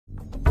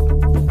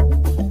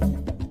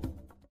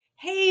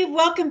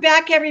welcome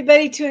back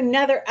everybody to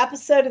another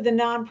episode of the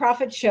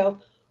Nonprofit Show.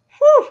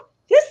 Whew,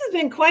 this has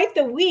been quite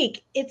the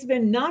week. It's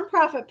been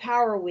Nonprofit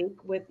Power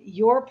Week with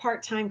your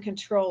part-time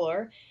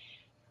controller.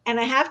 And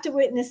I have to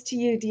witness to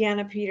you,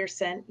 Deanna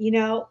Peterson. You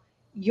know,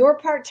 your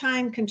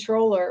part-time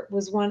controller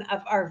was one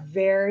of our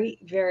very,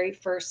 very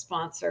first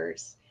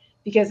sponsors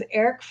because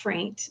Eric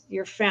Freint,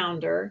 your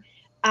founder,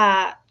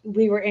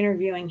 we were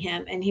interviewing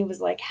him and he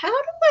was like, how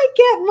do I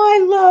get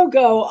my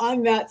logo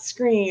on that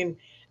screen?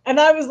 And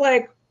I was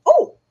like,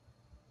 oh,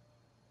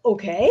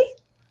 okay.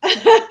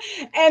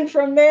 And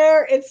from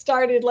there, it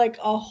started like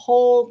a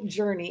whole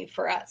journey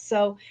for us.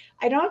 So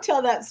I don't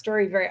tell that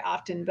story very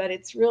often, but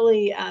it's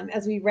really,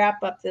 as we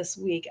wrap up this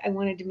week, I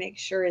wanted to make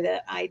sure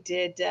that I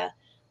did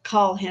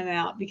call him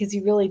out because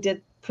he really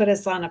did put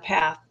us on a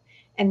path.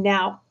 And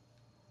now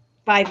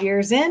 5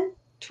 years in,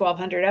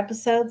 1,200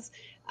 episodes,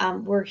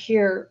 we're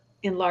here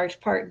in large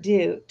part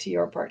due to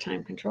your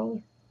part-time controller.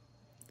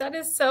 That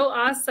is so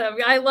awesome.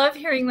 I love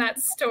hearing that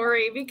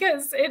story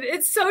because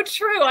it's so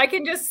true. I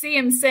can just see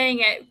him saying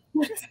it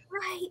just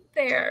right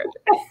there.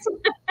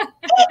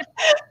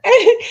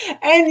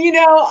 and you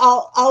know,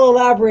 I'll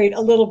elaborate a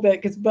little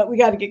bit but we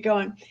got to get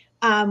going.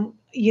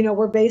 You know,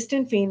 we're based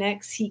in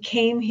Phoenix. He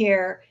came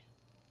here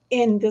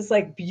in this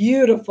like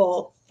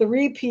beautiful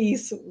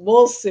 3-piece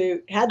wool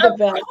suit, had the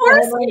belt. Of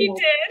course he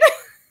did.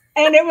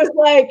 And it was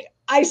like,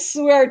 I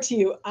swear to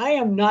you, I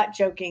am not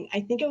joking.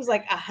 I think it was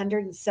like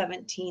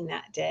 117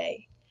 that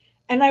day.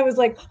 And I was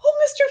like,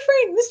 oh, Mr.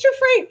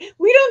 Freint,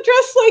 we don't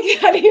dress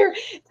like that here.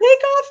 Take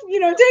off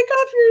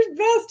your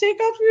vest,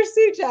 take off your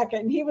suit jacket.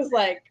 And he was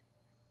like,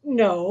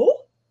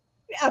 no,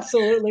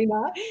 absolutely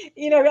not.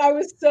 You know, I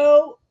was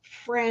so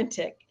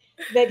frantic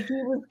that he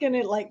was going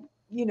to like,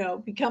 you know,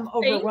 become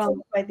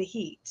overwhelmed by the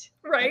heat.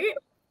 Right.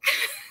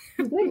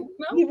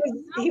 He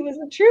was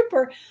a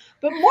trooper.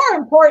 But more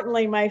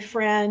importantly, my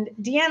friend,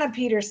 Deanna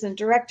Peterson,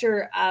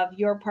 director of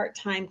your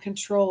part-time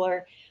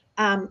controller,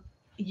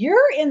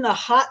 you're in the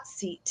hot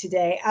seat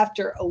today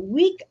after a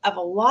week of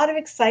a lot of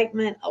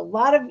excitement, a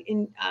lot of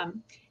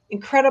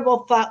incredible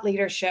thought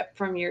leadership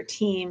from your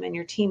team and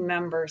your team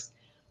members.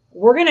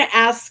 We're going to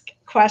ask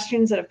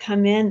questions that have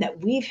come in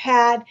that we've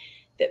had,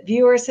 that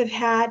viewers have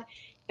had,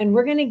 and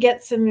we're going to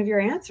get some of your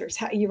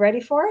answers. Are you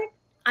ready for it?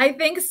 I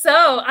think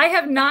so. I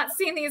have not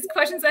seen these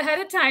questions ahead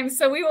of time,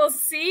 so we will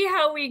see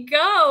how we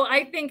go.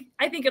 I think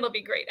it'll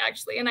be great,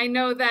 actually. And I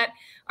know that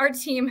our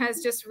team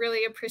has just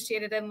really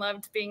appreciated and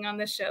loved being on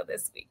the show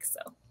this week. So,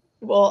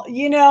 well,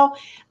 you know,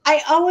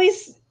 I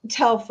always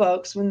tell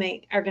folks when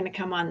they are going to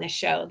come on the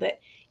show that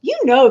you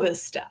know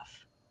this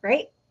stuff,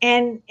 right?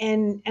 And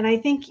I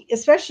think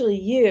especially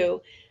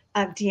you,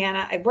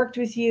 Deanna, I worked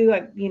with you.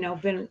 I've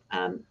been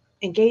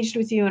engaged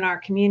with you in our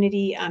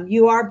community.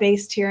 You are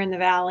based here in the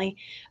Valley.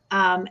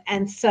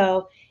 And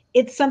so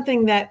it's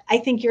something that I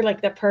think you're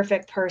like the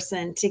perfect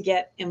person to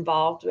get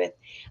involved with.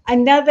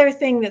 Another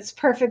thing that's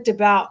perfect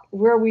about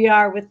where we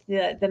are with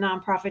the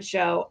Nonprofit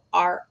Show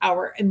are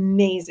our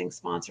amazing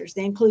sponsors.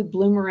 They include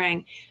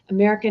Bloomerang,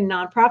 American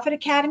Nonprofit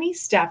Academy,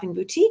 Staffing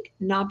Boutique,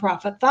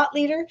 Nonprofit Thought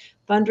Leader,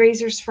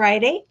 Fundraisers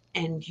Friday,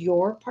 and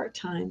your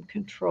part-time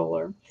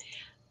controller.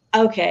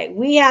 Okay,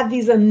 we have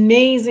these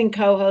amazing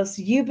co-hosts.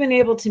 You've been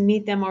able to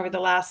meet them over the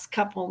last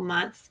couple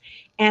months,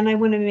 and I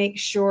want to make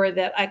sure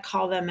that I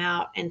call them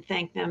out and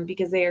thank them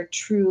because they are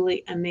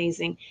truly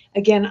amazing.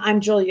 Again,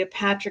 I'm Julia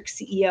Patrick,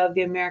 CEO of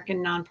the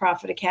American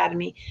Nonprofit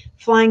Academy,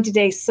 flying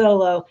today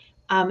solo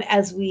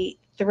as we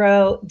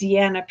throw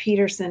Deanna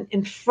Peterson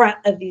in front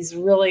of these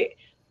really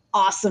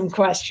awesome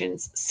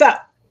questions. So,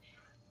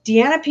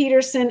 Deanna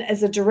Peterson,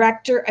 as a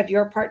director of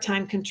your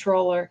part-time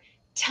controller,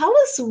 tell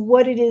us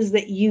what it is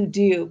that you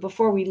do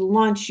before we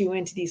launch you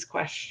into these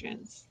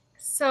questions.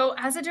 So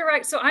I'm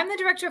the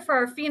director for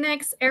our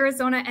Phoenix,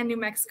 Arizona, and New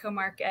Mexico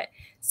market.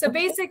 So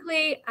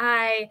basically,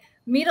 I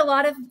meet a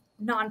lot of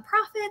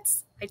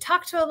nonprofits. I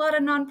talk to a lot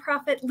of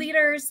nonprofit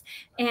leaders,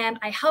 and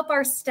I help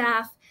our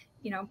staff,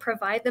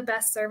 provide the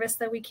best service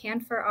that we can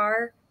for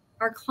our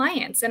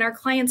clients. And our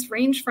clients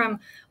range from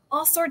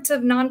all sorts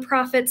of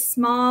nonprofits,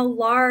 small,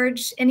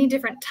 large, any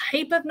different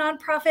type of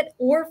nonprofit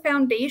or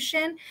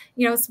foundation.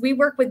 So we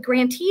work with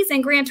grantees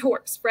and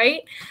grantors,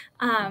 right?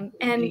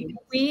 And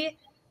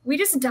we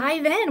just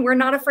dive in. We're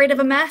not afraid of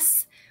a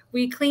mess.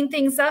 We clean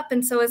things up.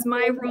 And so as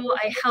my role,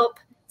 I help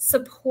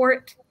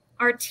support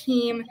our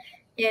team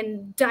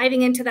in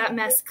diving into that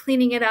mess,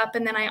 cleaning it up.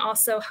 And then I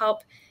also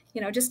help,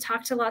 just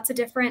talk to lots of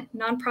different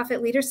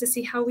nonprofit leaders to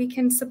see how we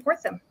can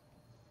support them.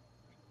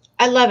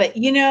 I love it.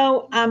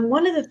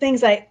 One of the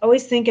things I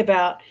always think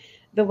about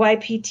the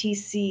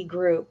YPTC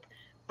group,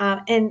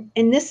 and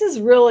this is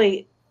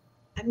really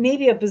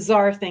maybe a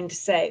bizarre thing to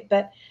say,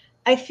 but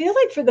I feel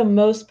like for the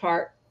most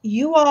part,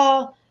 you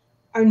all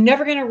are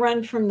never going to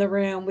run from the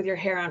room with your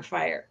hair on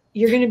fire.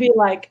 You're going to be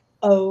like,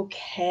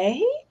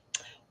 okay,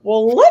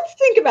 well, let's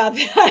think about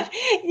that.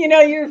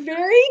 You're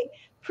very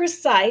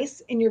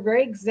precise and you're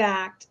very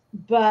exact,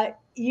 but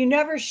you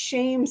never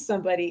shame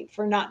somebody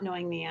for not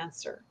knowing the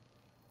answer.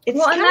 And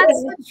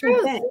that's the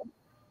truth.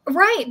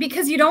 Right,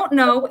 because you don't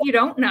know what you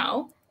don't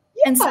know.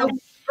 Yeah. And so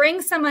bring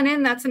someone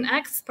in that's an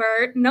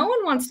expert, no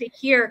one wants to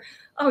hear,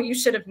 oh, you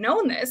should have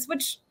known this,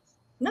 which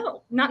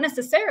no, not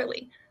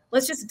necessarily.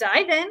 Let's just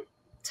dive in,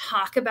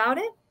 talk about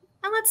it,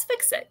 and let's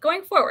fix it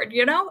going forward.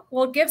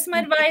 We'll give some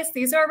advice.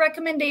 These are our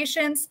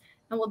recommendations,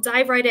 and we'll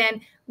dive right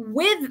in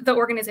with the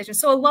organization.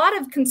 So a lot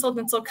of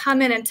consultants will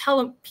come in and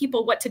tell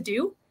people what to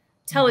do,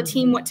 tell a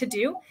team what to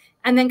do,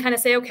 and then kind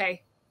of say,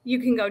 okay, you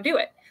can go do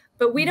it.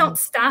 But we don't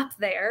stop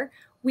there.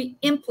 We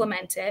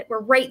implement it. We're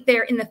right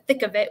there in the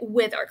thick of it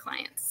with our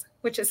clients,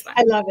 which is fun.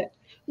 I love it.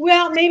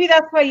 Well, maybe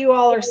that's why you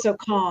all are so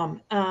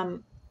calm.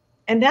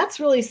 And that's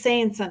really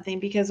saying something,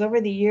 because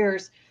over the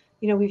years,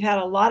 we've had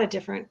a lot of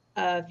different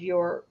of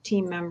your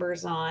team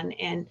members on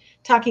and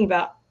talking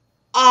about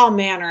all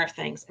manner of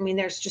things. I mean,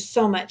 there's just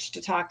so much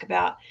to talk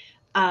about.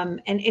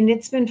 And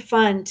it's been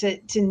fun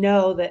to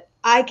know that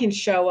I can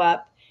show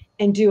up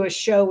and do a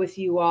show with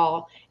you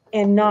all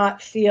and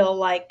not feel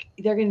like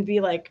they're going to be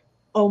like,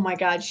 oh my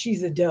God,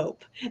 she's a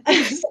dope.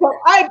 So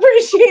I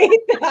appreciate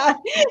that.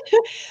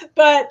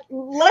 But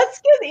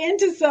let's get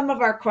into some of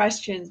our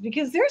questions,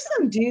 because there's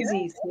some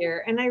doozies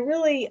here. And I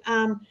really,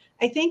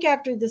 I think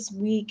after this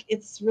week,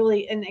 it's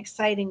really an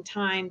exciting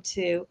time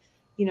to,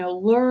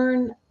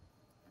 learn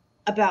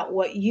about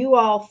what you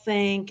all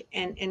think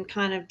and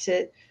kind of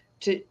to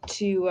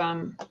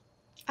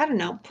I don't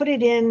know, put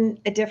it in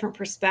a different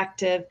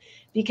perspective,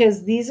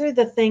 because these are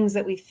the things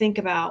that we think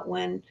about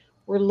when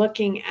we're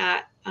looking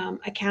at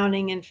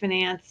accounting and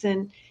finance.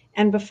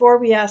 And before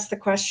we ask the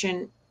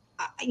question,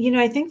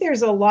 I think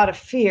there's a lot of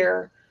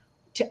fear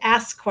to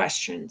ask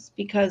questions,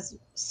 because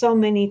so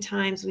many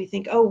times we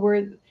think, oh,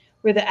 we're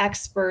the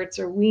experts,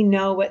 or we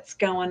know what's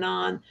going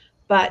on,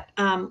 but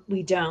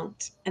we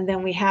don't. And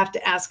then we have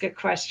to ask a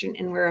question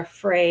and we're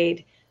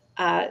afraid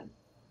to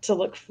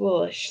look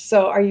foolish.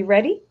 So are you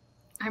ready?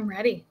 I'm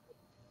ready.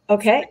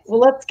 Okay, well,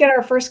 let's get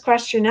our first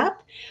question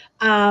up.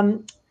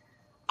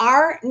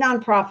 Our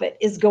nonprofit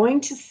is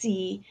going to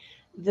see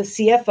the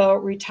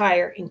CFO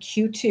retire in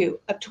Q2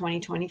 of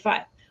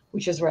 2025,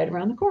 which is right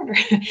around the corner.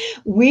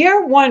 We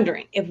are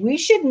wondering if we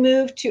should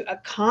move to a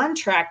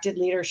contracted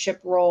leadership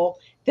role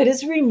that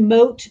is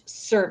remote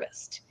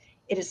serviced.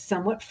 It is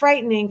somewhat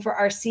frightening for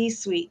our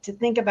C-suite to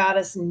think about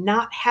us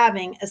not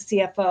having a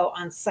CFO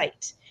on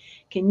site.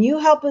 Can you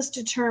help us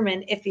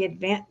determine if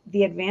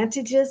the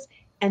advantages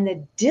and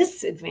the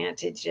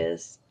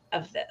disadvantages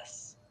of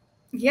this?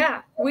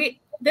 Yeah,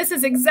 this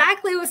is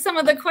exactly with some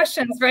of the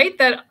questions, right,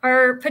 that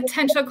our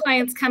potential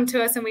clients come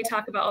to us and we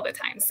talk about all the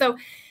time. So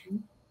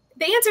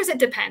the answer is it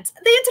depends.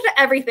 The answer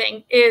to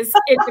everything is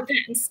it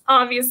depends,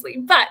 obviously,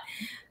 but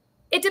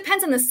it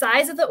depends on the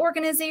size of the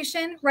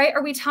organization, right?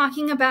 Are we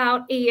talking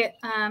about a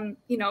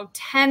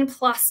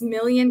 $10+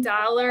 million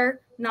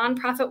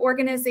nonprofit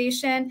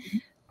organization?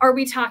 Are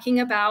we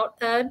talking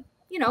about a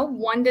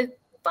 $1 to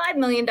 $5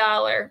 million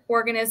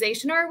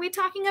organization, or are we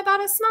talking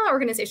about a smaller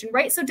organization,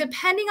 right? So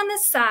depending on the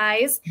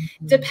size,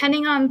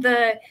 depending on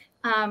the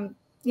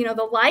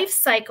the life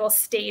cycle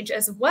stage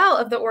as well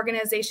of the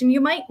organization, you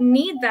might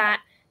need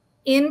that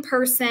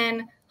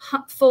in-person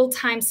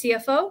full-time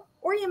CFO,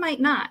 or you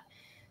might not.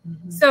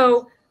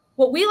 So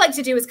what we like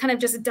to do is kind of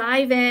just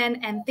dive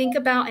in and think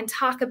about and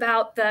talk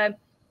about the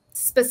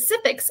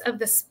specifics of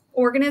this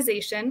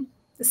organization,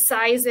 the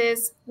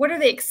sizes, what are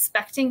they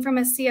expecting from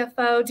a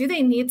CFO? Do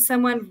they need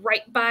someone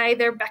right by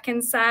their beck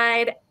and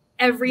side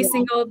every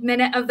single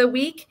minute of the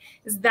week?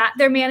 Is that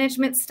their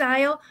management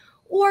style?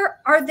 Or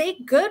are they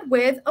good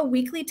with a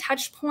weekly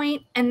touch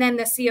point and then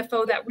the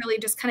CFO that really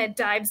just kind of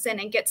dives in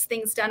and gets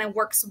things done and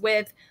works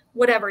with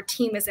whatever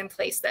team is in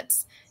place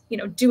that's,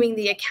 doing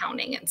the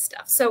accounting and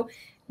stuff. So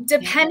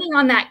depending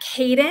on that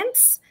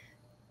cadence,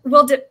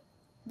 we'll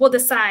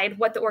decide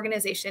what the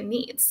organization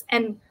needs.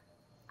 And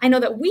I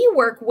know that we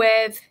work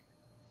with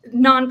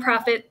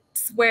nonprofits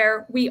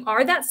where we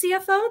are that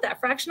CFO, that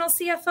fractional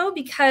CFO,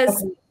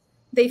 because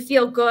they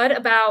feel good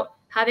about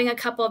having a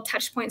couple of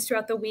touch points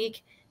throughout the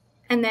week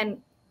and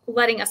then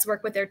letting us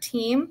work with their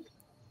team.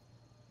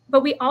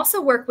 But we also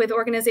work with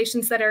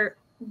organizations that are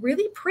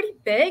really pretty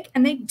big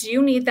and they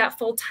do need that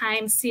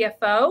full-time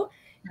CFO.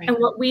 Right. And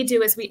what we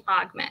do is we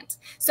augment.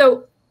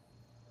 So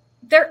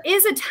there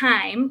is a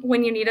time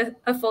when you need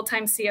a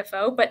full-time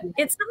CFO, but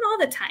it's not all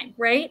the time,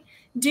 right?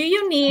 Do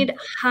you need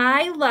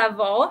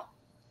high-level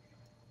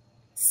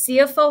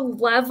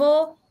CFO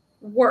level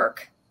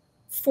work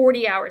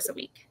 40 hours a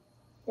week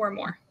or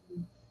more?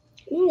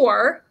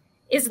 Or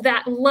is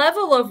that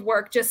level of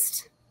work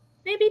just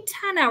maybe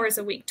 10 hours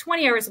a week,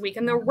 20 hours a week,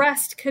 and the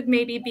rest could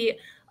maybe be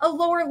a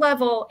lower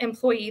level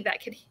employee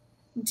that could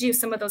do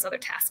some of those other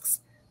tasks?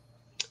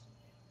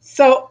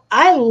 So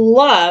I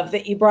love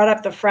that you brought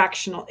up the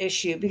fractional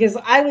issue, because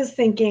I was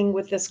thinking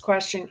with this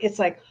question, it's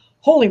like,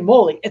 holy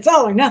moly, it's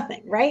all or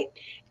nothing, right?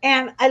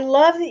 And I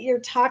love that you're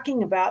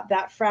talking about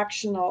that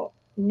fractional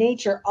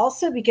nature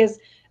also, because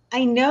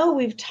I know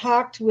we've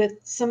talked with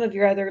some of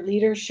your other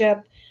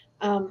leadership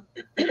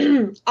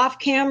off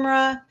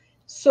camera,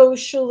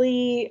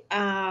 socially.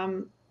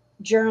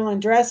 Geraldine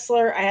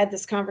Dressler, I had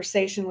this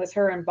conversation with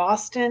her in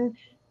Boston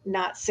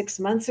not 6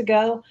 months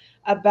ago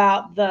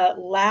about the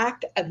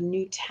lack of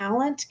new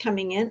talent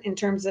coming in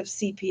terms of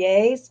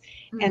CPAs,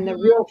 and the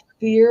real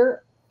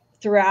fear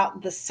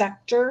throughout the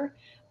sector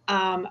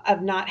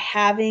of not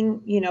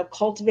having,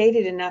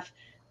 cultivated enough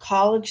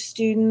college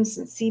students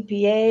and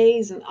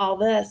CPAs and all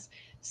this.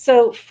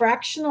 So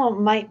fractional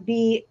might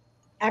be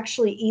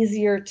actually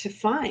easier to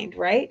find,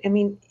 right? I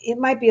mean, it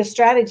might be a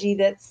strategy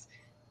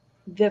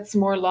that's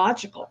more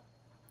logical.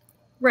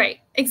 Right,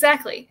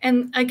 exactly.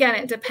 And again,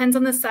 it depends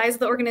on the size of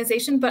the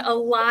organization, but a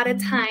lot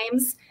of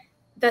times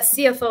the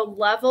CFO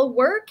level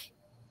work,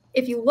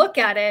 if you look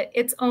at it,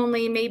 it's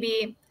only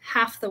maybe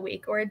half the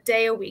week or a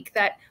day a week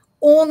that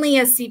only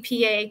a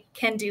CPA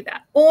can do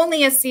that.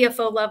 Only a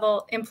CFO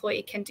level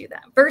employee can do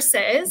that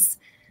versus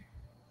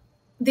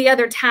the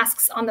other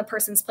tasks on the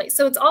person's plate.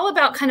 So it's all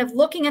about kind of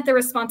looking at the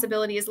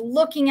responsibilities,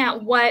 looking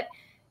at what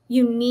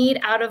you need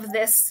out of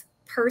this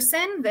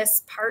person,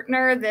 this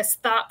partner, this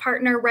thought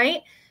partner,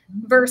 right?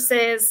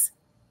 Versus,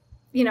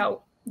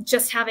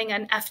 just having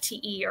an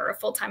FTE or a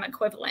full-time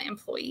equivalent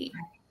employee.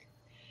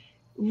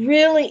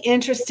 Really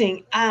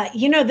interesting.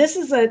 This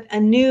is a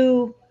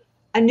new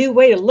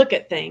way to look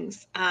at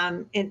things.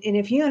 And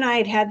if you and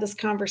I had this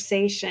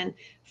conversation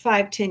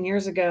 5-10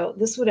 years ago,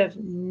 this would have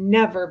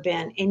never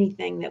been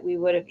anything that we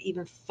would have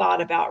even thought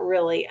about,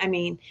 really. I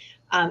mean,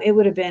 it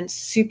would have been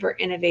super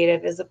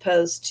innovative as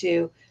opposed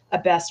to a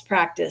best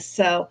practice.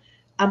 So,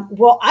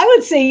 well, I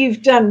would say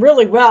you've done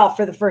really well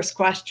for the first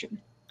question.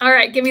 All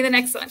right, give me the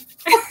next one.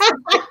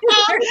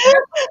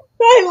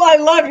 I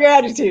love your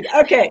attitude.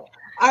 Okay.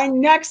 Our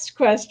next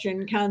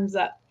question comes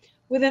up.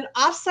 With an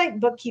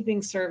offsite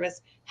bookkeeping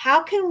service,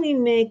 how can we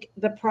make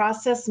the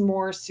process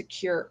more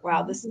secure?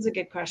 Wow, this is a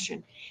good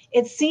question.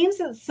 It seems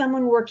that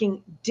someone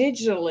working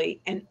digitally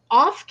and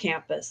off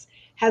campus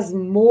has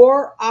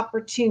more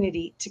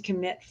opportunity to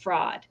commit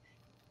fraud.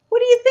 What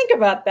do you think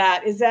about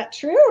that? Is that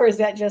true, or is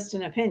that just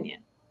an opinion?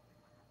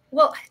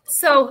 Well,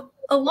 so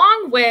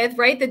along with,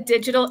 right, the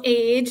digital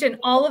age and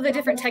all of the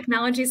different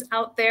technologies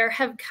out there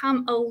have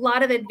come a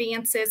lot of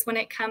advances when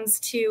it comes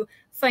to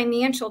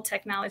financial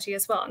technology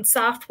as well and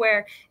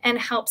software, and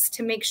helps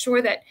to make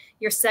sure that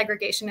your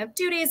segregation of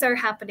duties are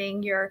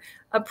happening, your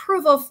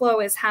approval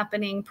flow is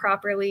happening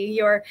properly,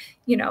 your,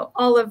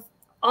 all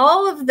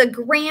of the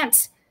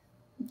grant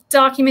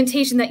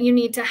documentation that you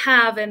need to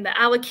have and the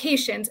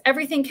allocations,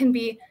 everything can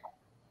be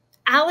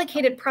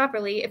allocated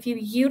properly if you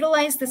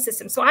utilize the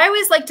system. So I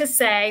always like to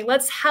say,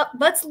 let's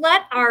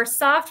let our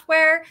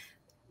software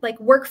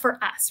work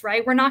for us,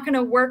 right? We're not going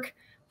to work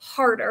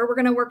harder. We're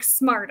going to work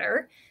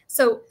smarter.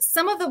 So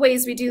some of the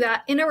ways we do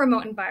that in a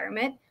remote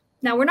environment.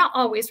 Now, we're not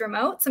always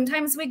remote.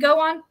 Sometimes we go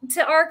on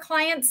to our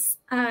clients'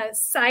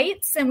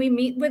 sites and we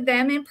meet with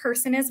them in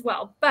person as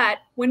well. But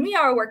when we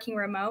are working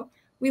remote,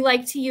 we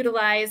like to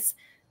utilize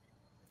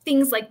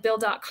things like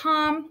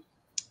bill.com,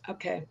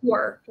 okay,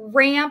 or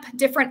RAMP,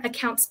 different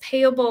accounts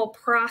payable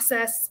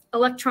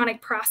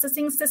electronic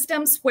processing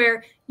systems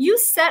where you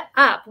set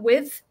up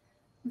with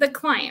the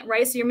client,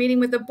 right? So you're meeting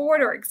with the board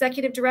or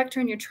executive director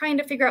and you're trying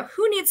to figure out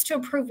who needs to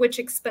approve which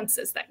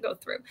expenses that go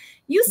through.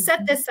 You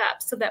set this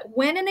up so that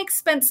when an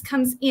expense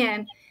comes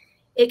in,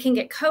 it can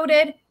get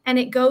coded and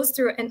it goes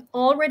through an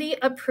already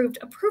approved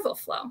approval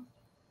flow.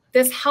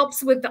 This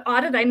helps with the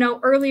audit. I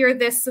know earlier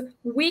this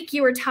week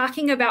you were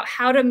talking about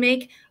how to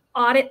make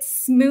audit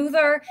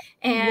smoother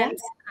and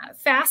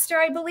faster,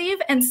 I believe.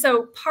 And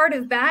so part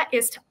of that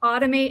is to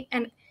automate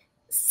and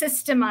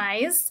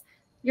systemize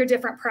your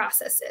different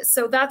processes.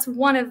 So that's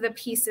one of the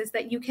pieces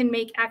that you can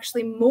make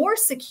actually more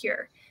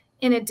secure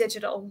in a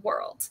digital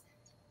world.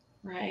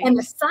 Right. And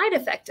the side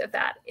effect of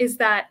that is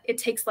that it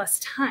takes less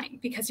time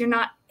because you're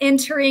not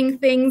entering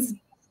things,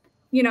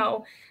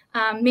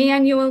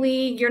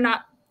 manually. You're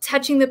not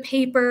touching the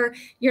paper.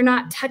 You're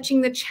not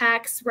touching the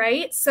checks,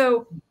 right?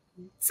 So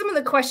some of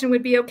the question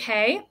would be,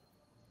 okay,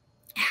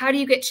 how do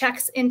you get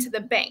checks into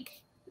the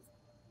bank?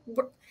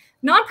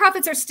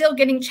 Nonprofits are still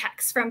getting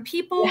checks from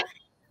people,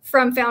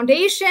 from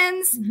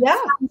foundations,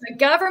 from the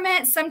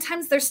government.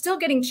 Sometimes they're still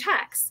getting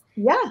checks.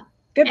 Yeah,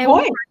 good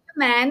point. We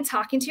recommend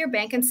talking to your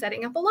bank and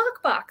setting up a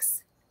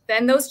lockbox.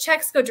 Then those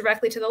checks go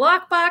directly to the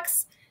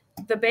lockbox.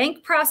 The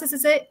bank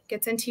processes it,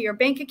 gets into your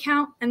bank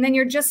account, and then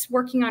you're just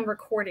working on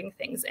recording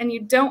things. And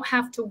you don't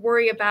have to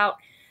worry about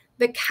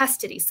the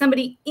custody,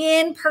 somebody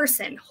in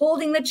person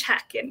holding the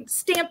check and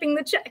stamping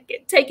the check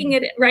and taking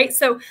it in, right?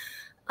 So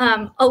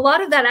a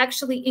lot of that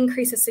actually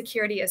increases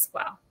security as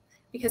well,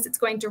 because it's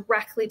going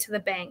directly to the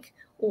bank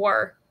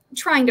or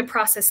trying to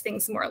process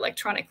things more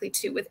electronically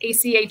too with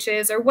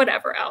ACHs or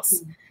whatever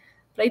else.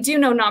 But I do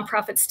know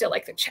nonprofits still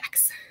like their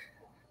checks.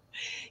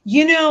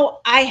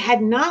 I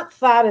had not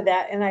thought of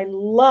that. And I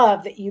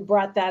love that you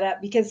brought that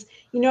up because,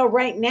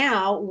 right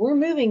now we're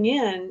moving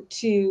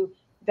into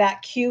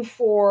that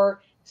Q4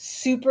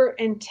 super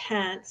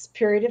intense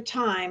period of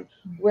time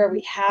where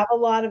we have a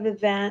lot of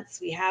events.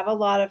 We have a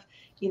lot of,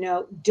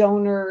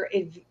 donor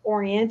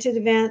oriented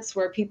events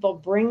where people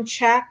bring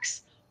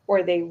checks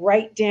or they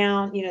write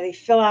down, they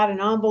fill out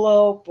an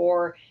envelope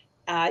or,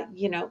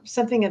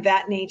 something of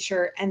that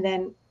nature. And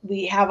then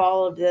we have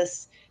all of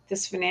this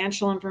this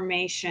financial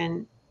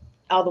information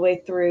all the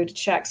way through to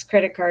checks,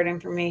 credit card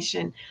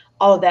information,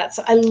 all of that.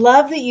 So I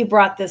love that you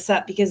brought this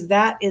up, because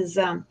that is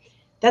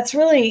that's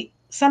really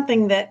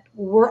something that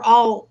we're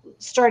all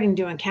starting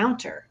to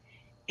encounter,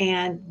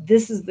 and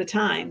this is the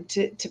time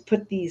to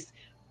put these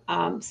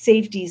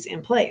safeties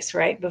in place,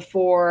 right,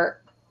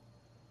 before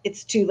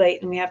it's too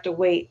late and we have to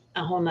wait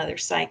a whole nother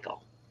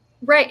cycle.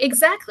 Right,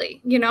 exactly.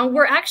 You know,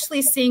 we're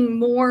actually seeing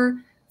more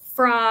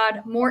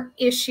fraud, more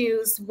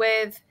issues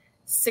with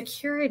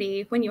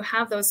security when you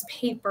have those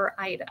paper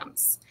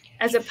items,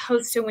 as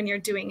opposed to when you're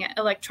doing it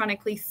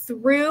electronically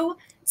through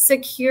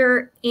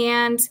secure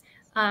and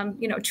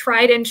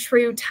tried and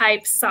true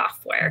type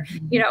software.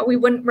 You know, we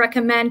wouldn't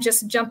recommend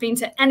just jumping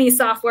to any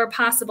software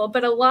possible,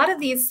 but a lot of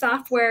these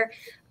software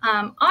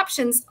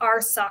options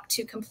are SOC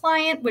 2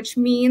 compliant, which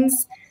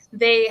means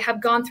they have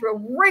gone through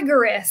a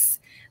rigorous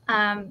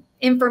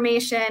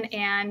information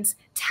and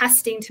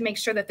testing to make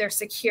sure that they're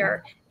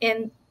secure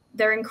in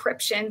their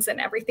encryptions and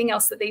everything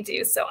else that they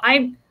do. So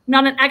I'm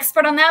not an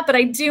expert on that, but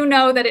I do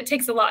know that it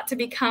takes a lot to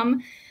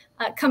become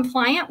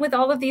compliant with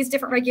all of these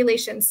different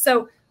regulations.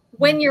 So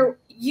when you're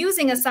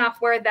using a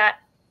software that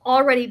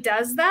already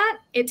does that,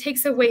 it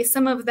takes away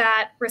some of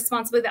that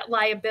responsibility, that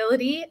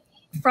liability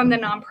from the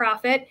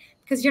nonprofit,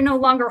 because you're no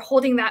longer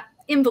holding that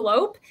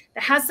envelope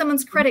that has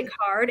someone's credit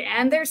card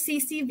and their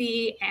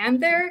CCV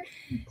and their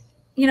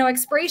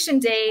expiration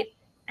date,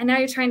 and now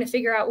you're trying to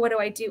figure out, what do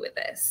I do with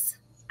this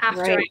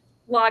after I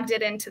logged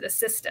it into the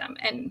system?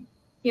 And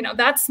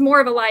that's more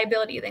of a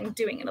liability than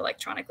doing it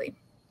electronically.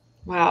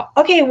 Wow.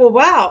 Okay. Well,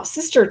 wow,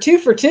 sister, 2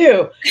 for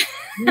 2.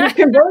 You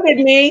converted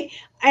me.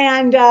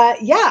 And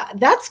yeah,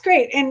 that's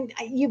great. And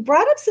you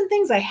brought up some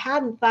things I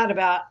hadn't thought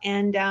about.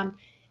 And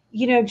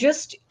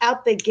just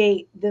out the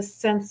gate, this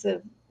sense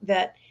of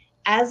that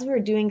as we're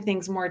doing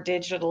things more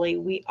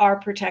digitally, we are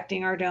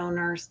protecting our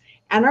donors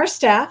and our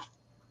staff,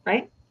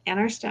 right? And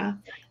our staff,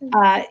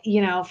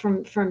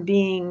 from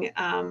being,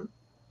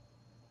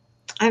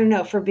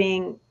 for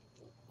being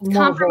more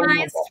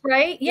compromised, vulnerable.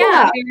 right?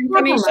 Yeah, your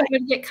information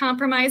would get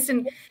compromised,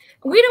 and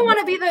we don't want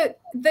to be the.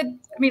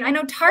 I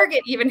know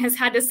Target even has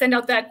had to send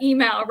out that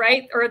email,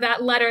 right, or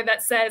that letter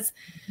that says,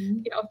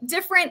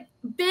 different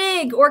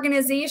big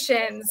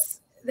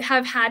organizations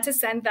have had to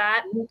send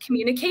that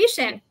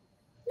communication.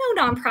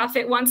 No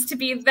nonprofit wants to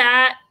be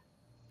that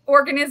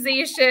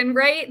organization,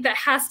 right, that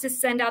has to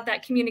send out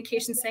that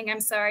communication saying, I'm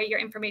sorry, your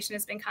information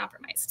has been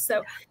compromised.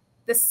 So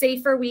the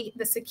safer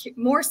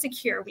more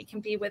secure we can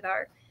be with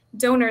our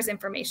donors'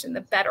 information,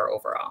 the better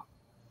overall.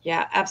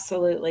 Yeah,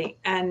 absolutely.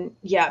 And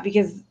yeah,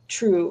 because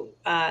true,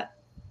 I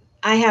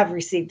have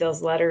received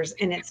those letters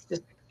and it's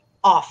just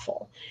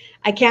awful.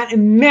 I can't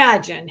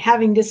imagine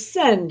having to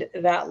send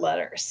that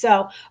letter.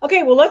 So,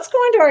 okay, well, let's go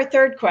on to our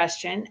third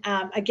question.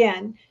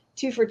 Again,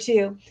 2 for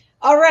 2.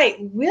 All right.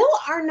 Will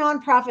our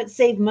nonprofit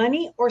save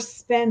money or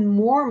spend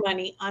more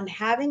money on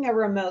having a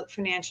remote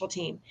financial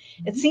team?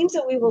 It seems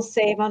that we will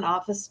save on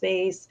office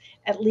space,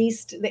 at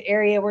least the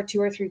area where 2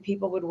 or 3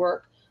 people would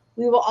work.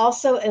 We will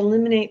also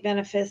eliminate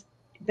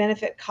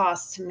benefit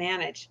costs to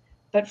manage.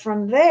 But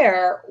from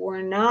there,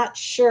 we're not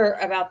sure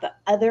about the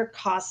other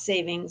cost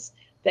savings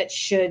that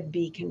should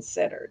be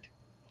considered.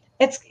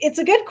 It's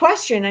a good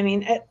question. I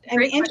mean,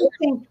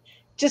 interesting.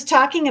 Just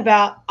talking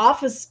about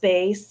office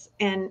space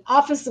and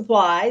office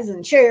supplies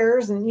and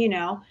chairs and, these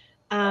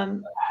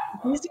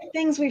are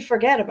things we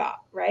forget about,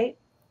 right?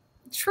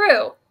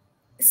 True.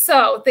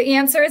 So the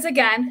answer is,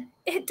 again,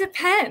 it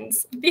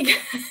depends, because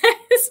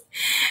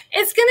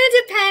it's going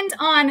to depend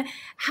on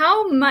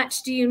how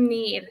much do you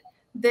need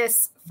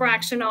this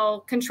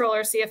fractional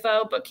controller,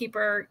 CFO,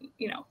 bookkeeper,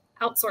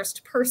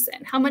 outsourced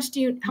person. How much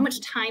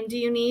time do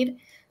you need?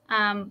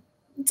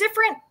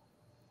 Different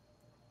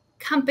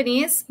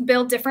companies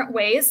bill different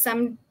ways.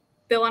 Some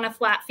bill on a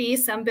flat fee,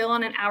 some bill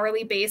on an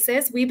hourly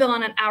basis. We bill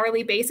on an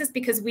hourly basis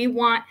because we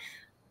want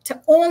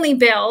to only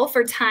bill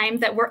for time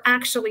that we're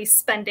actually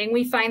spending.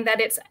 We find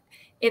that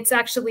it's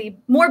actually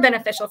more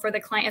beneficial for the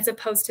client, as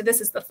opposed to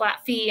this is the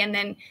flat fee, and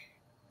then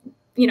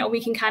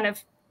we can kind of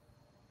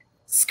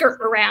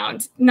skirt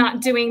around not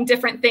doing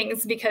different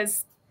things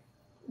because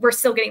we're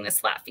still getting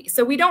this flat fee.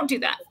 So we don't do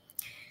that.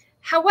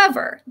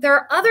 However, there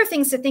are other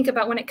things to think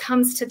about when it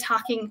comes to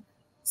talking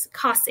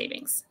cost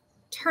savings.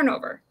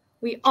 Turnover.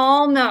 We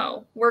all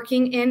know,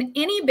 working in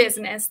any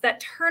business, that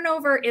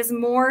turnover is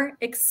more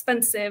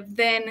expensive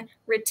than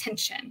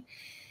retention.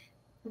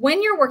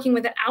 When you're working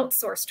with an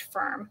outsourced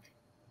firm,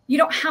 you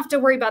don't have to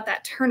worry about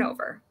that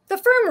turnover. The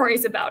firm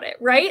worries about it,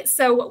 right?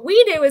 So what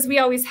we do is we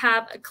always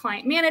have a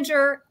client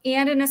manager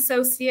and an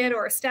associate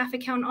or a staff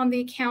accountant on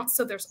the account.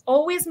 So there's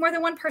always more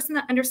than one person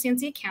that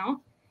understands the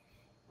account.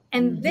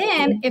 And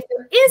then if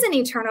there is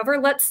any turnover,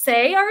 let's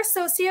say our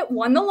associate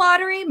won the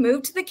lottery,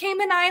 moved to the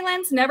Cayman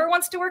Islands, never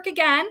wants to work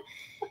again,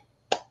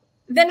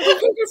 then we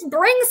can just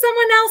bring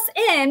someone else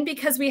in,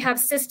 because we have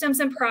systems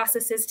and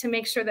processes to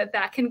make sure that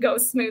that can go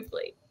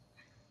smoothly.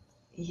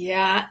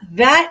 Yeah,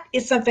 that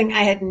is something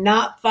I had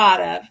not thought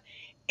of.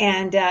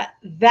 And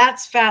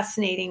that's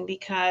fascinating,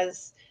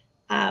 because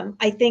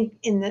I think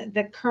in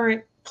the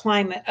current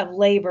climate of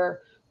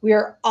labor, we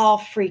are all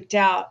freaked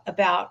out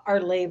about our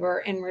labor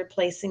and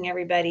replacing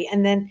everybody.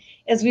 And then,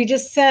 as we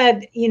just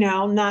said,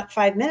 not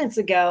 5 minutes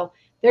ago,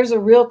 there's a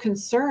real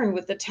concern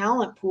with the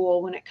talent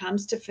pool when it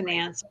comes to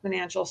finance,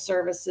 financial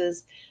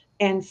services.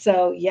 And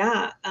so,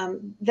 yeah,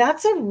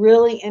 that's a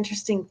really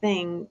interesting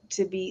thing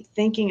to be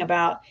thinking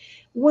about.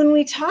 When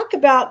we talk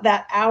about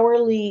that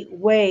hourly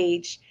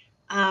wage,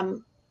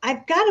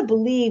 I've got to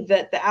believe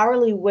that the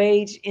hourly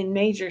wage in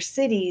major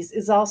cities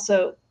is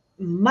also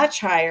much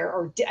higher,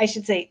 or I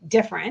should say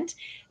different,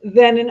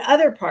 than in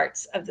other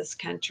parts of this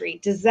country.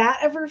 Does that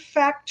ever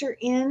factor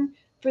in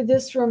for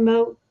this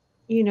remote,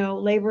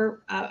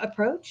 labor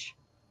approach?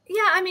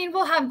 Yeah, I mean,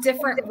 we'll have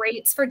different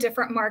rates for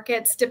different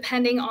markets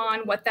depending on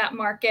what that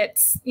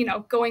market's,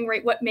 going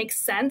rate, what makes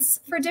sense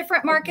for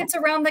different markets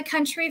around the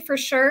country, for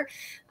sure.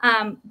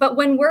 But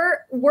when we're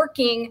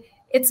working,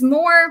 it's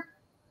more,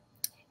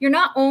 you're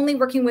not only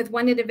working with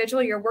one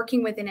individual, you're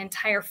working with an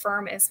entire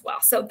firm as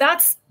well. So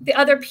that's the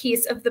other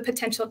piece of the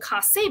potential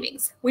cost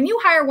savings. When you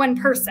hire one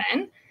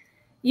person,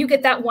 you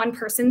get that one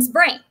person's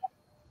brain,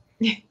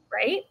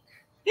 right?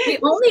 We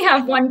only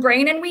have one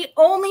brain, and we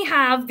only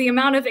have the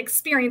amount of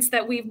experience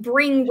that we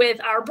bring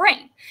with our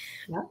brain.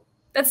 Yeah.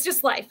 That's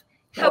just life.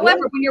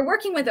 However, when you're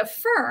working with a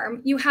firm,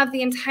 you have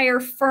the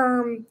entire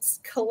firm's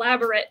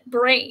collaborate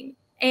brain.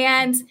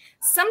 And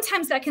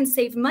sometimes that can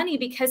save money,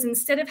 because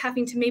instead of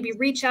having to maybe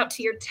reach out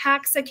to your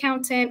tax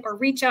accountant or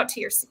reach out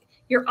to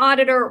your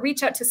auditor or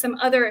reach out to some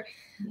other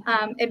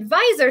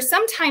advisor,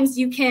 sometimes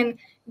you can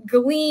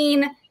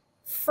glean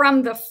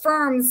from the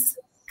firm's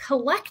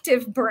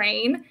collective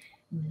brain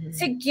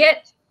to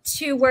get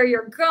to where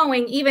you're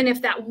going, even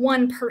if that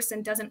one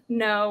person doesn't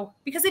know,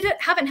 because they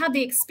haven't had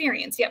the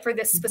experience yet for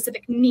this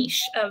specific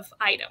niche of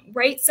item,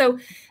 right? So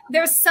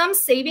there's some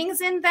savings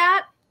in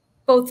that,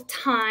 both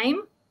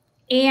time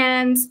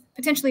and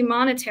potentially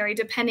monetary,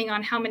 depending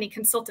on how many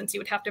consultants you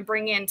would have to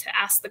bring in to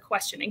ask the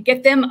question and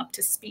get them up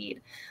to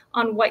speed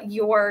on what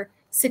your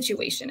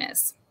situation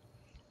is.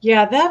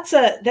 Yeah, that's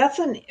a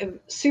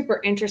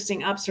super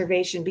interesting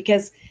observation,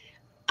 because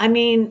I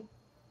mean,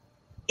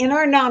 in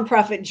our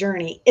nonprofit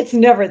journey, it's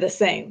never the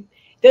same.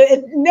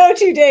 No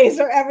 2 days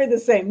are ever the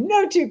same.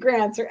 No 2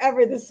 grants are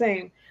ever the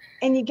same.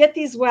 And you get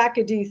these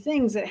wackadoo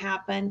things that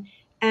happen.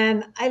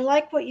 And I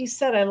like what you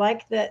said. I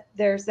like that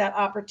there's that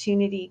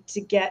opportunity to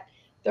get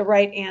the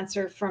right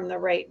answer from the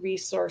right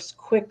resource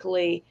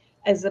quickly,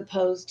 as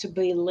opposed to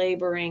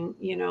belaboring,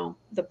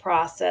 the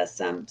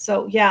process.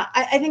 So yeah,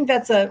 I think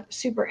that's a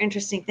super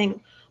interesting thing.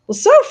 Well,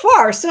 so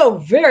far, so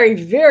very,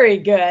 very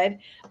good.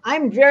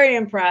 I'm very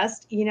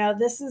impressed.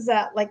 This is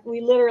like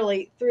we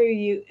literally threw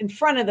you in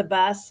front of the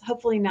bus,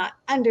 hopefully not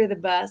under the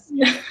bus.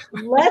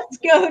 Let's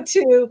go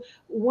to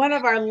one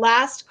of our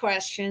last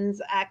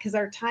questions, because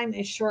our time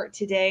is short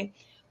today.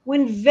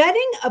 When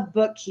vetting a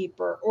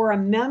bookkeeper or a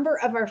member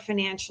of our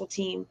financial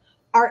team,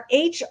 our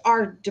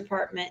HR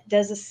department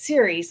does a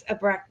series of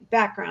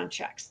background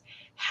checks.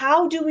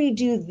 How do we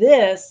do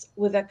this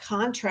with a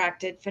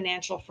contracted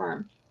financial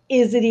firm?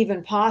 Is it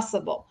even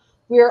possible?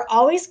 We are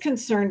always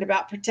concerned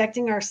about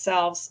protecting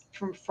ourselves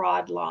from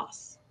fraud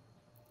loss.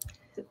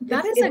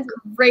 That is a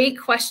great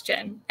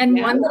question, and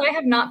one that I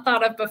have not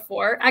thought of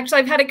before.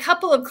 Actually, I've had a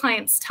couple of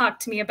clients talk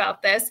to me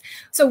about this.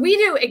 So we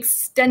do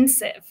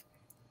extensive,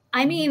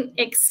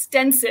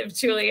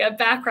 Julia,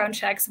 background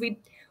checks.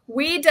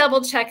 We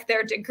double check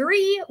their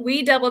degree.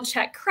 We double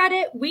check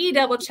credit. We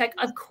double check,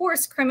 of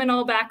course,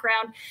 criminal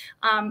background.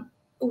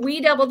 We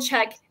double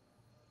check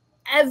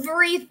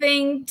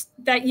everything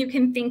that you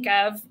can think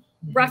of,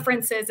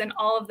 references and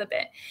all of the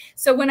bit.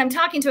 So when I'm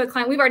talking to a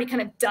client, we've already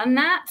kind of done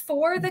that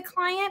for the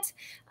client.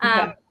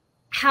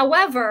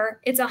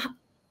 However,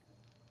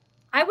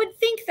 I would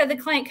think that the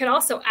client could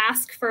also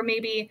ask for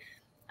maybe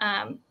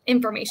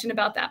information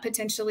about that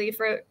potentially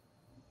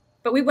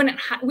but we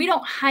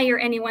don't hire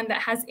anyone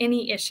that has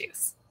any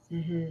issues.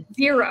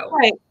 Zero.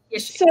 Right.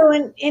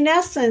 So in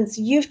essence,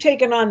 you've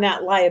taken on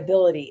that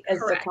liability as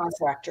the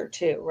contractor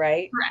too,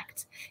 right?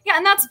 Correct. Yeah.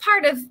 And that's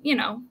part of,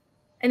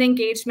 an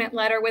engagement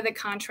letter with a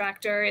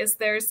contractor is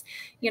there's,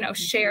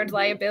 shared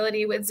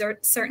liability with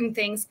certain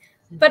things.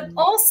 But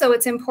also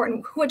it's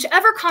important,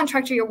 whichever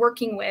contractor you're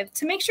working with,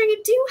 to make sure you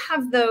do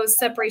have those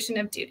separation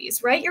of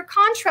duties, right? Your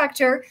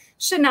contractor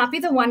should not be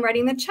the one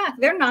writing the check.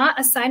 They're not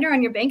a signer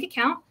on your bank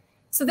account.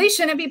 So they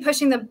shouldn't be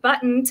pushing the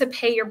button to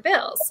pay your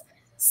bills.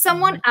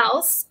 Someone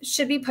else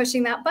should be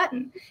pushing that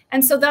button.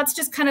 And so that's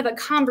just kind of a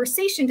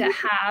conversation to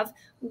have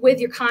with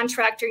your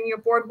contractor and your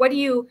board. What do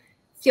you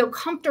feel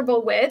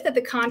comfortable with that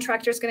the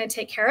contractor is going to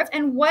take care of?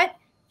 And what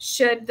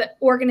should the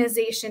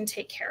organization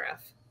take care of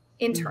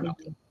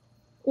internally?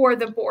 Or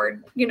the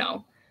board,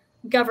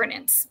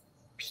 governance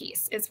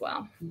piece as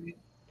well.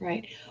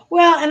 Right.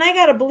 Well, and I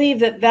got to believe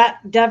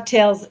that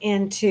dovetails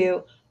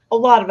into a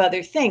lot of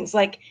other things,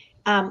 like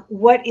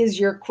what is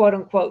your quote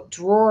unquote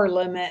drawer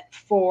limit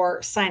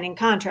for signing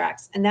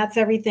contracts? And that's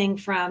everything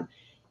from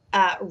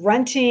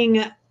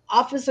renting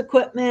office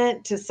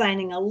equipment to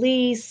signing a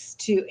lease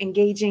to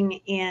engaging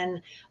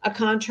in a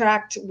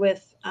contract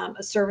with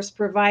a service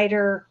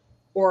provider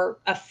or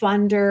a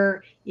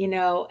funder,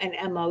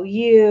 an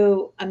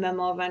MOU, a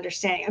memo of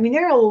understanding. I mean,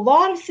 there are a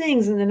lot of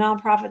things in the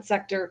nonprofit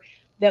sector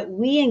that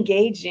we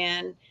engage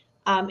in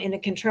a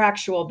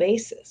contractual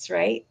basis,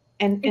 right?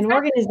 And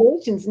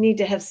organizations need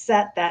to have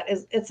set that,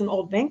 as it's an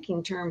old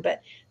banking term,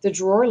 but the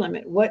drawer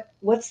limit.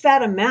 What's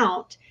that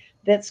amount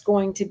that's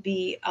going to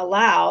be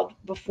allowed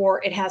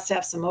before it has to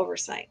have some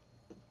oversight?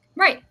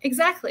 Right,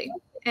 exactly.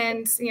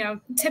 And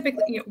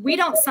typically, we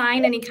don't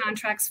sign any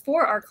contracts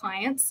for our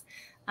clients.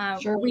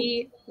 Sure.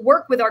 We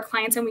work with our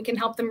clients and we can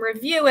help them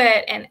review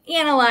it and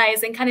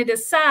analyze and kind of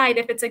decide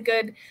if it's a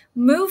good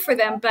move for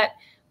them. But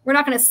we're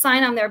not going to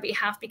sign on their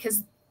behalf,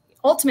 because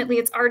ultimately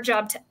it's our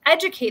job to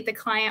educate the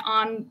client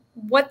on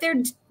what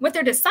they're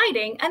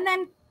deciding, and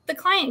then the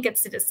client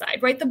gets to decide,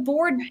 right? The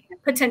board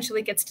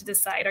potentially gets to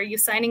decide. Are you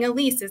signing a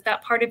lease? Is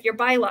that part of your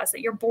bylaws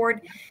that your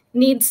board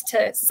needs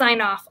to sign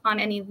off on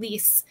any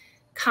lease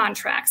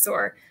contracts?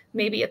 Or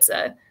maybe it's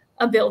a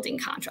building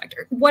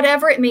contractor,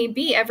 whatever it may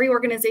be. Every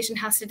organization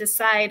has to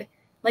decide,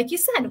 like you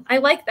said. I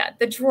like that,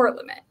 the drawer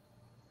limit.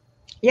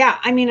 Yeah,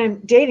 I mean, I'm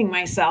dating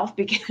myself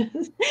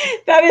because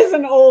that is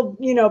an old,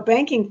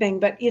 banking thing,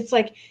 but it's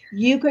like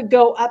you could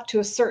go up to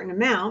a certain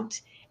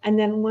amount, and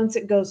then once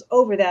it goes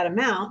over that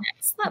amount,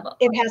 next level,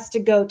 it has to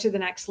go to the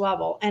next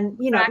level. And,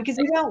 because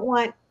you don't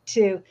want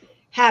to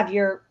have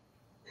your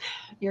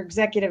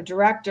executive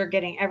director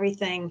getting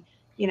everything,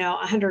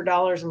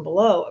 $100 and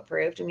below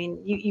approved. I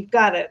mean, you've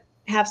got to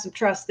have some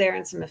trust there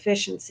and some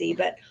efficiency.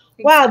 But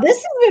wow, this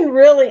has been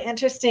really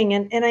interesting.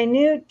 And I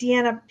knew,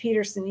 Deanna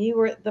Peterson, you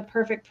were the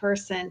perfect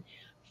person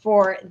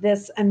for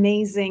this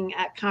amazing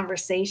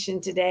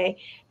conversation today.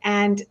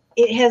 And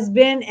it has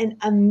been an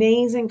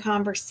amazing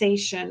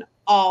conversation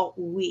all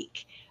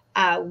week.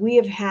 We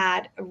have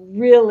had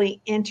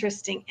really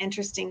interesting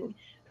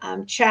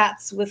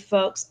chats with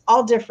folks,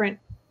 all different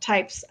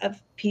types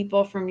of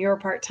people, from your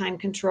part-time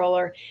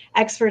controller,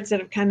 experts that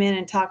have come in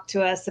and talked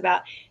to us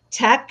about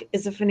tech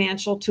as a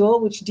financial tool,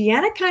 which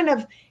Deanna kind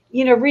of,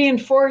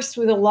 reinforced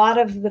with a lot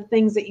of the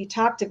things that you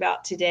talked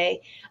about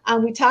today.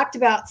 We talked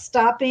about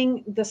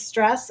stopping the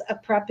stress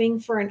of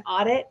prepping for an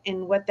audit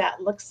and what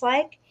that looks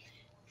like.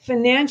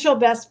 Financial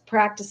best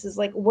practices,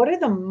 like what are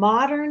the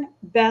modern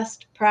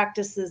best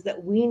practices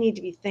that we need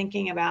to be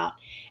thinking about?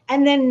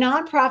 And then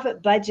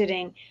nonprofit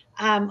budgeting,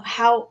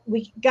 how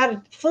we got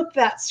to flip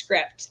that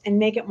script and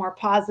make it more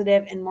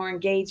positive and more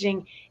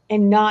engaging,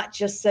 and not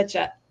just such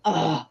a,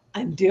 I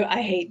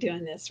hate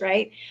doing this,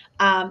 right?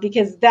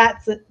 Because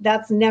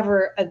that's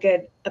never a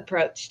good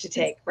approach to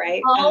take,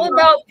 right? All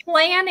about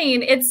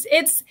planning.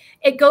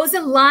 It goes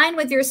in line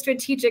with your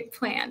strategic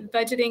plan.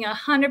 Budgeting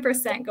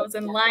 100% goes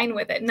in line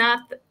with it.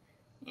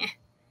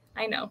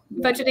 I know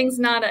budgeting's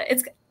not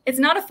it's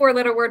not a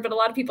 4-letter word, but a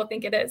lot of people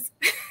think it is.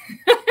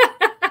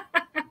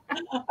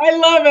 I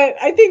love it.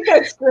 I think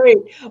that's great.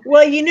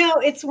 Well,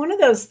 it's one of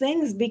those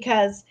things,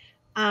 because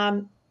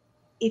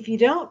if you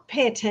don't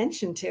pay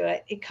attention to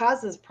it, it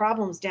causes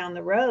problems down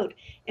the road.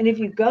 And if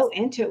you go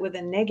into it with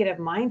a negative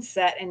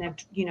mindset and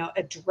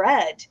a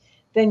dread,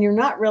 then you're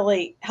not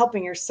really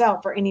helping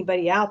yourself or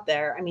anybody out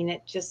there. I mean,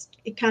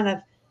 it kind of,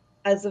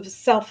 as a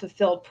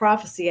self-fulfilled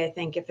prophecy, I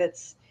think, if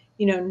it's,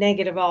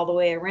 negative all the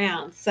way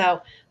around.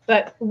 So,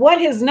 but what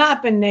has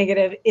not been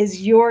negative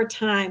is your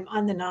time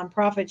on the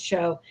Nonprofit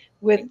Show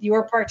with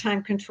your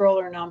part-time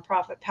controller,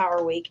 Nonprofit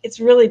Power Week. It's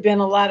really been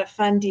a lot of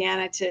fun,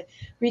 Deanna, to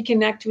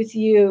reconnect with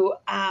you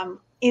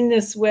in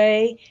this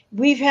way.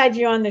 We've had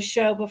you on the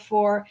show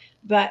before,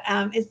 but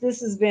this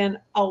has been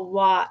a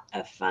lot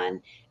of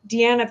fun.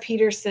 Deanna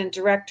Peterson,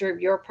 Director of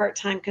Your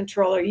Part-Time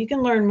Controller. You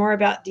can learn more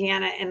about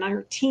Deanna and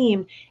our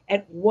team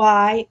at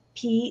YPTC.com.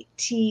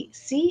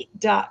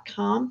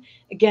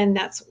 Again,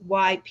 that's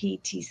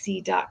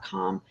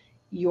YPTC.com,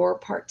 Your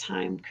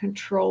Part-Time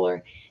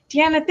Controller.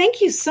 Deanna,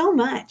 thank you so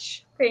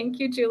much. Thank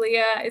you,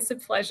 Julia. It's a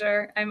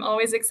pleasure. I'm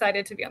always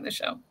excited to be on the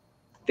show.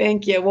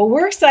 Thank you. Well,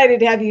 we're excited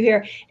to have you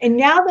here. And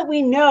now that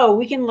we know,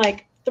 we can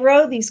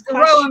throw these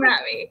questions. Throw them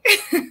at me.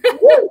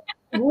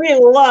 We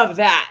love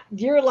that.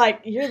 You're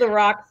the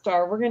rock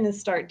star. We're going to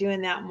start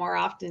doing that more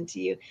often to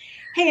you.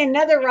 Hey,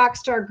 another rock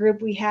star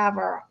group we have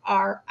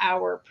are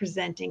our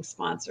presenting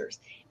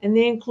sponsors. And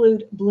they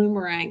include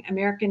Bloomerang,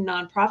 American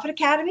Nonprofit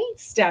Academy,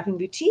 Staffing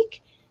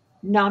Boutique,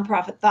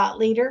 Nonprofit Thought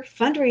Leader,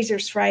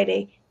 Fundraisers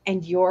Friday,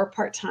 and Your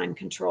Part-Time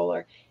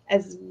Controller.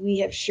 As we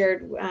have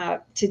shared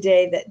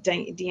today, that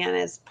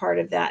Deanna is part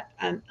of that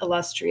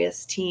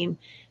illustrious team.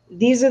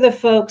 These are the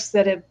folks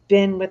that have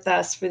been with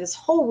us for this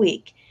whole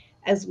week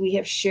as we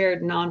have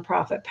shared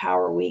Nonprofit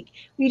Power Week.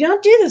 We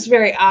don't do this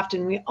very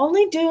often. We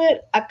only do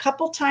it a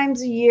couple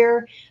times a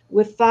year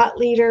with thought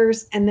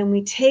leaders, and then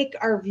we take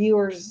our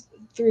viewers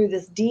through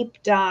this deep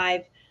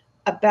dive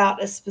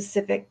about a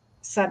specific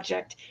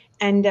subject.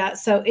 And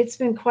so it's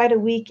been quite a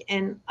week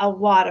and a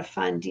lot of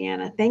fun,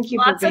 Deanna. Thank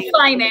you for being Lots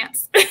of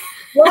finance.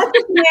 Lots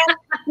of finance.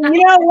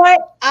 You know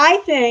what? I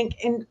think,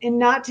 and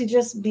not to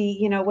just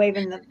be,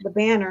 waving the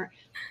banner,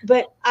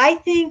 but I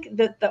think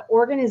that the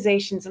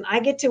organizations, and I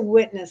get to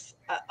witness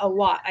a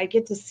lot, I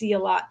get to see a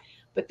lot,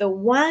 but the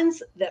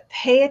ones that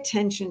pay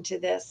attention to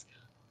this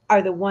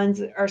are the ones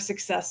that are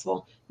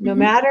successful, no Mm-hmm.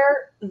 matter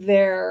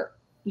their,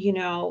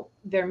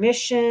 their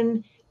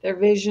mission, their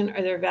vision,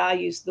 or their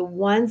values. The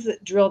ones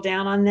that drill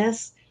down on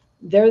this,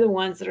 they're the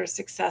ones that are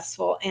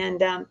successful.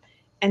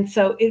 And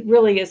so it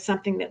really is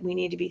something that we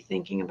need to be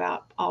thinking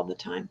about all the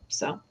time.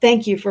 So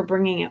thank you for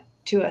bringing it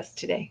to us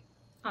today.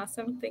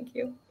 Awesome. Thank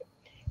you.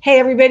 Hey,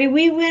 everybody,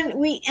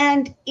 we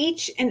end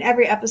each and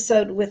every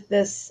episode with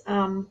this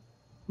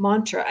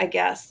mantra, I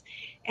guess.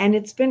 And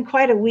it's been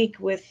quite a week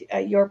with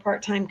your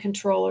part-time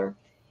controller.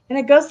 And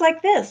it goes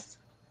like this: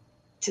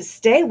 to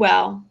stay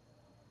well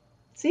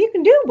so you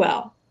can do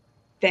well.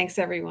 Thanks,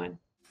 everyone.